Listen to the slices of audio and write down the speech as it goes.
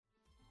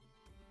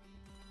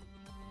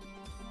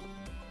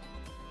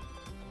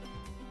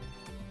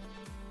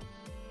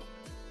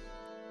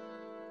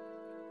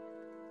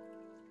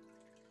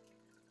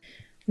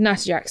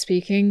Natterjack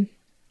speaking.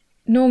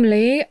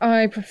 Normally,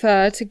 I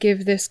prefer to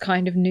give this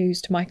kind of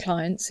news to my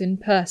clients in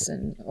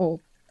person,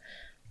 or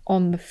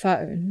on the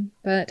phone,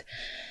 but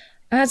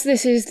as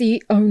this is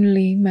the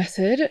only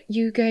method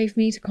you gave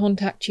me to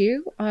contact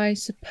you, I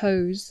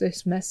suppose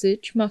this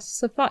message must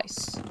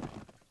suffice.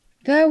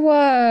 There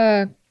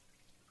were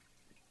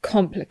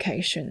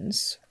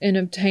complications in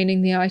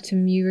obtaining the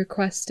item you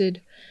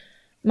requested.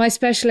 My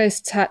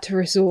specialists had to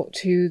resort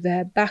to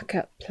their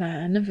backup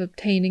plan of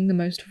obtaining the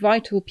most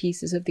vital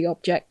pieces of the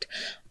object,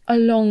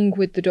 along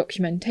with the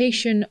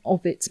documentation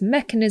of its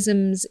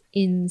mechanisms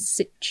in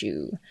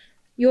situ.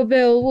 Your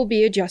bill will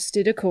be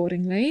adjusted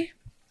accordingly.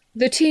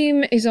 The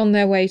team is on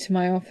their way to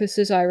my office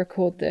as I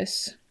record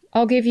this.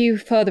 I'll give you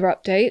further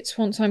updates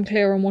once I'm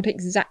clear on what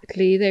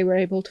exactly they were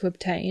able to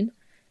obtain.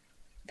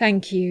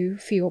 Thank you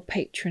for your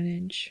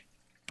patronage.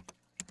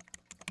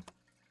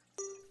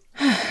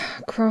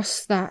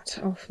 Cross that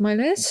off my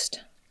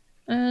list.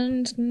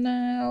 And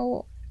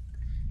now...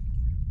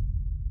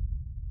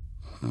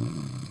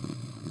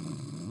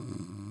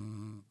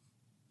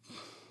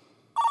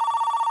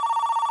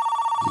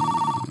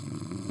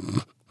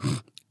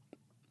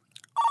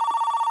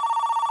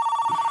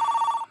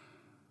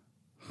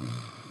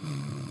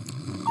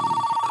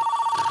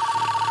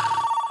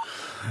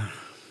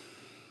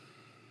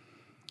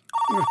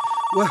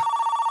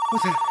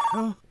 What the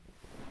hell?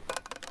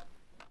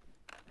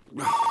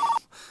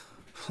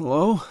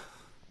 Hello?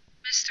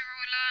 Mr.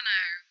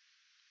 Orlano,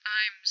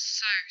 I'm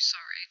so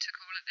sorry to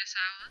call at this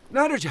hour.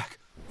 Natterjack!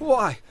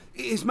 Why?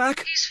 Is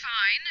Mac... He's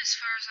fine, as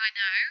far as I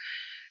know.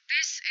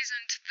 This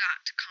isn't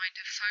that kind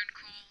of phone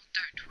call,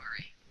 don't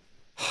worry.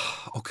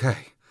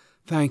 Okay,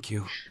 thank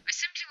you. I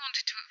simply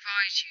wanted to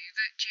advise you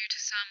that due to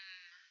some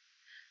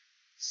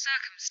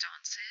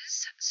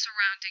circumstances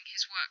surrounding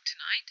his work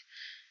tonight,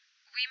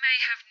 we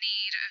may have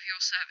need of your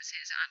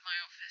services at my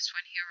office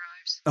when he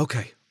arrives.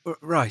 Okay,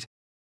 right.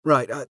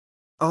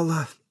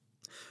 I'll,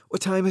 what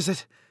time is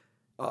it?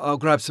 I'll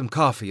grab some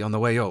coffee on the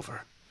way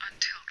over.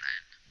 Until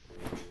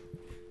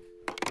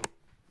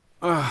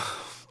then.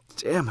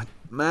 Damn it,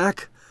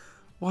 Mac.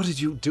 What did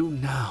you do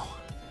now?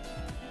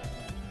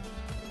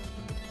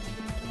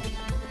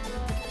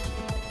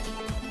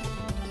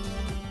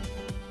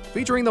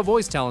 Featuring the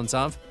voice talents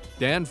of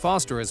Dan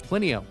Foster as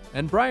Plinio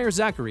and Briar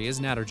Zachary as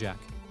Natterjack.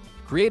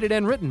 Created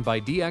and written by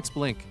DX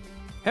Blink.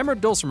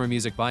 Hammered dulcimer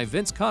music by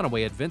Vince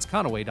Conaway at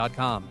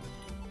vinceconaway.com.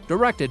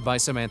 Directed by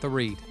Samantha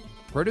Reed.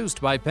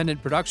 Produced by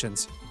Pendant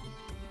Productions.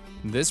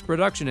 This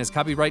production is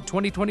copyright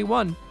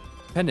 2021,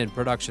 Pendant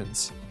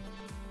Productions.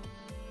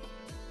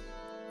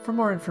 For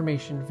more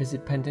information,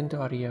 visit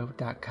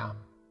pendantaudio.com.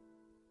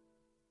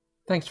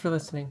 Thanks for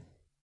listening.